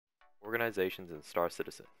Organizations in Star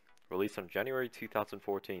Citizen. Released on January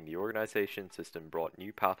 2014, the organization system brought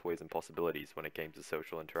new pathways and possibilities when it came to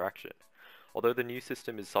social interaction. Although the new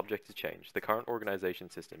system is subject to change, the current organization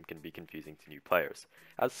system can be confusing to new players.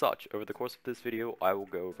 As such, over the course of this video, I will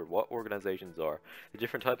go over what organizations are, the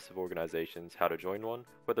different types of organizations, how to join one,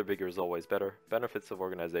 whether bigger is always better, benefits of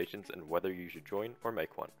organizations, and whether you should join or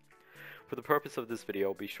make one. For the purpose of this video,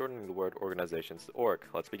 I'll be shortening the word organizations to org.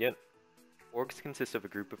 Let's begin. Orgs consist of a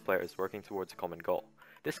group of players working towards a common goal.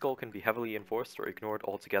 This goal can be heavily enforced or ignored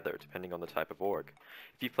altogether, depending on the type of org.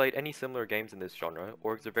 If you've played any similar games in this genre,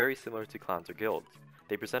 orgs are very similar to clans or guilds.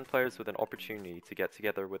 They present players with an opportunity to get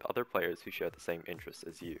together with other players who share the same interests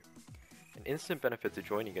as you. An instant benefit to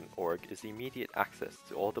joining an org is the immediate access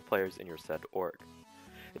to all the players in your said org.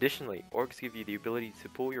 Additionally, orgs give you the ability to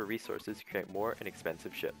pool your resources to create more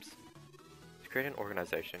inexpensive ships. To create an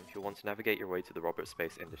organization, you'll want to navigate your way to the Robert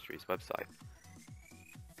Space Industries website.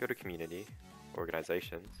 Go to Community,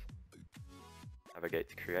 Organizations, navigate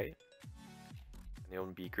to Create, and you'll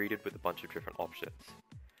be greeted with a bunch of different options.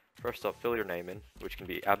 First up, fill your name in, which can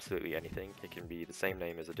be absolutely anything. It can be the same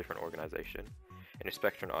name as a different organization. And your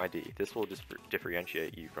Spectrum ID. This will just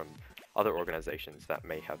differentiate you from other organizations that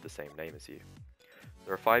may have the same name as you.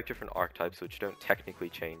 There are 5 different archetypes which don't technically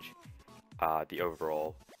change the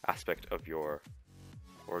overall aspect of your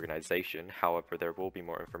organization. However, there will be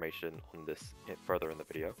more information on this further in the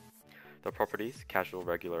video. The properties: casual,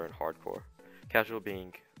 regular, and hardcore. Casual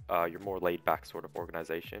being your more laid-back sort of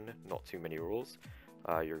organization, not too many rules,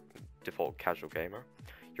 your default casual gamer.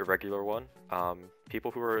 Your regular one, people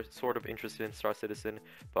who are sort of interested in Star Citizen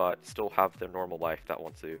but still have their normal life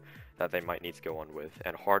that they might need to go on with.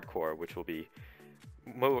 And hardcore, which will be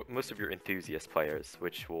most of your enthusiast players,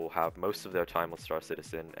 which will have most of their time on Star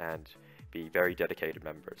Citizen and be very dedicated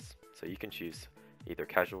members. So you can choose either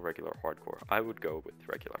casual, regular, or hardcore. I would go with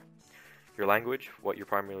regular. Your language, what your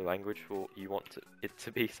primary language you want it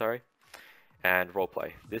to be, and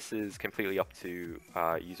roleplay. This is completely up to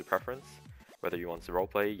user preference, whether you want to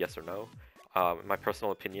roleplay, yes or no. In my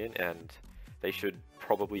personal opinion, and they should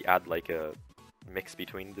probably add like a mix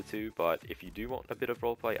between the two, but if you do want a bit of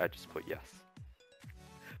roleplay, I just put yes.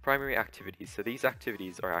 Primary activities. So these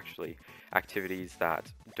activities are actually activities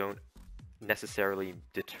that don't necessarily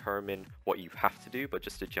determine what you have to do, but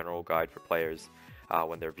just a general guide for players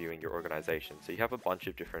when they're viewing your organization. So you have a bunch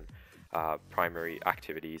of different primary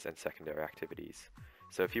activities and secondary activities.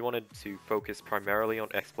 So if you wanted to focus primarily on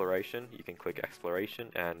exploration, you can click exploration,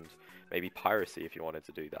 and maybe piracy if you wanted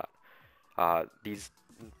to do that. These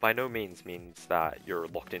by no means that you're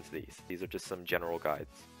locked into these. These are just some general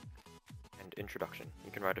guides. And introduction.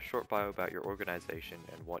 You can write a short bio about your organization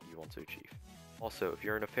and what you want to achieve. Also, if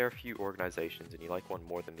you're in a fair few organizations and you like one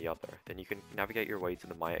more than the other, then you can navigate your way to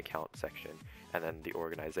the My Account section and then the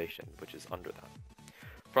organization, which is under that.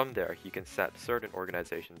 From there, you can set certain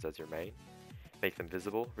organizations as your main, make them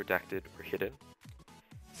visible, redacted, or hidden,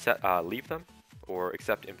 leave them, or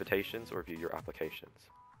accept invitations or view your applications.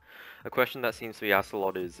 A question that seems to be asked a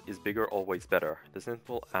lot is bigger always better? The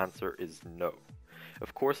simple answer is no.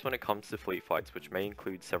 Of course, when it comes to fleet fights, which may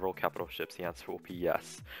include several capital ships, the answer will be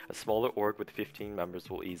yes. A smaller org with 15 members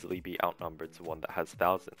will easily be outnumbered to one that has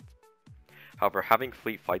thousands. However, having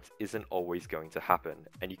fleet fights isn't always going to happen,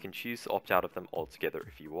 and you can choose to opt out of them altogether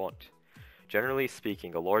if you want. Generally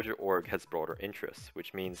speaking, a larger org has broader interests,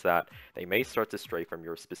 which means that they may start to stray from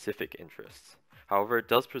your specific interests. However, it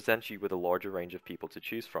does present you with a larger range of people to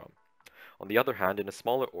choose from. On the other hand, in a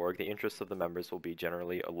smaller org, the interests of the members will be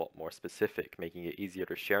generally a lot more specific, making it easier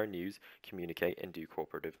to share news, communicate, and do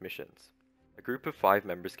cooperative missions. A group of 5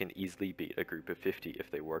 members can easily beat a group of 50 if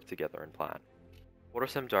they work together and plan. What are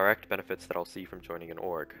some direct benefits that I'll see from joining an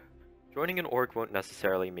org? Joining an org won't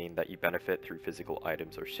necessarily mean that you benefit through physical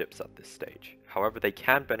items or ships at this stage. However, they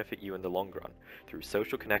can benefit you in the long run, through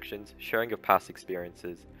social connections, sharing of past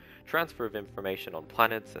experiences, transfer of information on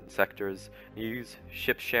planets and sectors, news,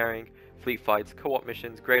 ship sharing, fleet fights, co-op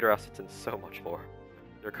missions, greater assets, and so much more.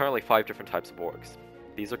 There are currently 5 different types of orgs.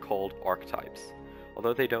 These are called archetypes.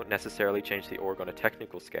 Although they don't necessarily change the org on a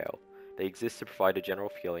technical scale, they exist to provide a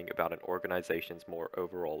general feeling about an organization's more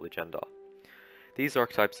overall agenda. These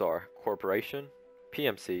archetypes are corporation,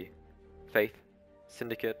 PMC, faith,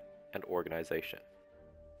 syndicate, and organization.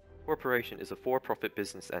 Corporation is a for-profit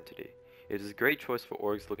business entity. It is a great choice for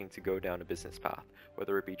orgs looking to go down a business path,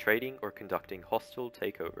 whether it be trading or conducting hostile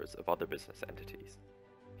takeovers of other business entities.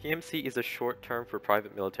 PMC is a short term for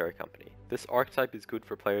private military company. This archetype is good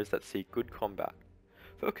for players that seek good combat.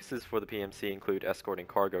 Focuses for the PMC include escorting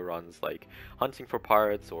cargo runs like hunting for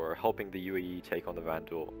pirates or helping the UAE take on the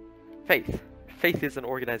Vandal. Faith. Faith is an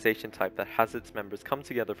organization type that has its members come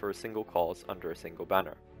together for a single cause under a single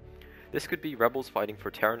banner. This could be rebels fighting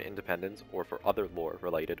for Terran independence or for other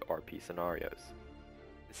lore-related RP scenarios.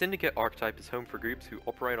 The Syndicate archetype is home for groups who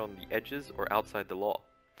operate on the edges or outside the law.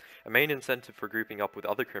 A main incentive for grouping up with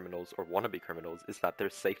other criminals or wannabe criminals is that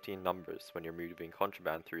there's safety in numbers when you're moving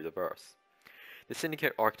contraband through the verse. The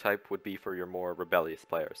Syndicate archetype would be for your more rebellious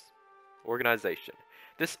players. Organization.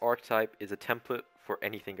 This archetype is a template for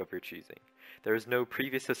anything of your choosing. There is no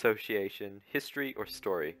previous association, history, or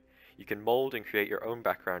story. You can mold and create your own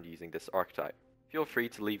background using this archetype. Feel free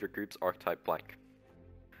to leave your group's archetype blank.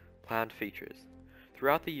 Planned features.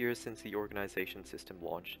 Throughout the years since the organization system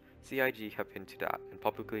launched, CIG have hinted at and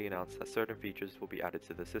publicly announced that certain features will be added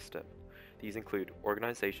to the system. These include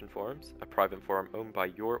organization forums, a private forum owned by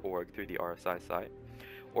your org through the RSI site,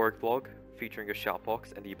 org blog, featuring a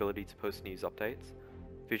shoutbox and the ability to post news updates,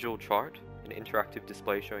 visual chart, an interactive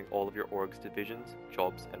display showing all of your org's divisions,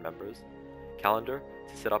 jobs, and members, calendar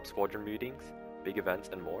to set up squadron meetings, big events,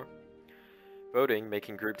 and more, voting,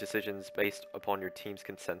 making group decisions based upon your team's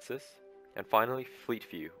consensus, and finally, Fleet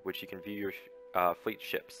View, which you can view your fleet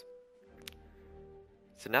ships.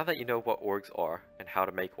 So now that you know what orgs are and how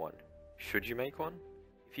to make one, should you make one?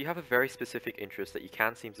 If you have a very specific interest that you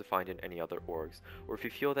can't seem to find in any other orgs, or if you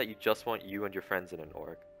feel that you just want you and your friends in an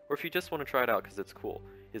org, or if you just want to try it out because it's cool,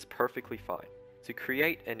 is perfectly fine. To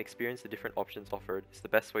create and experience the different options offered is the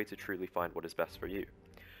best way to truly find what is best for you.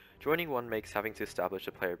 Joining one makes having to establish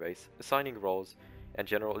a player base, assigning roles, and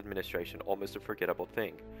general administration almost a forgettable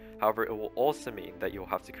thing. However, it will also mean that you'll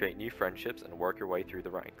have to create new friendships and work your way through the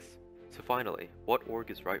ranks. So finally, what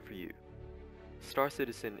org is right for you? Star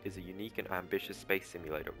Citizen is a unique and ambitious space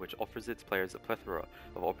simulator which offers its players a plethora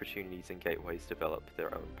of opportunities and gateways to develop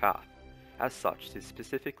their own path. As such, to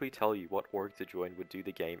specifically tell you what org to join would do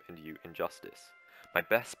the game and you injustice. My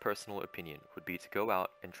best personal opinion would be to go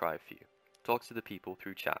out and try a few, talk to the people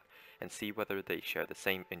through chat, and see whether they share the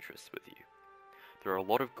same interests with you. There are a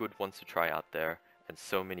lot of good ones to try out there, and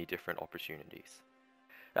so many different opportunities.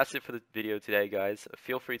 That's it for the video today, guys.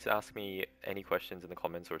 Feel free to ask me any questions in the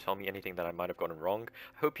comments or tell me anything that I might have gotten wrong.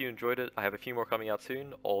 I hope you enjoyed it. I have a few more coming out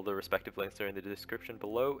soon. All the respective links are in the description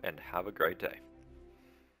below, and have a great day.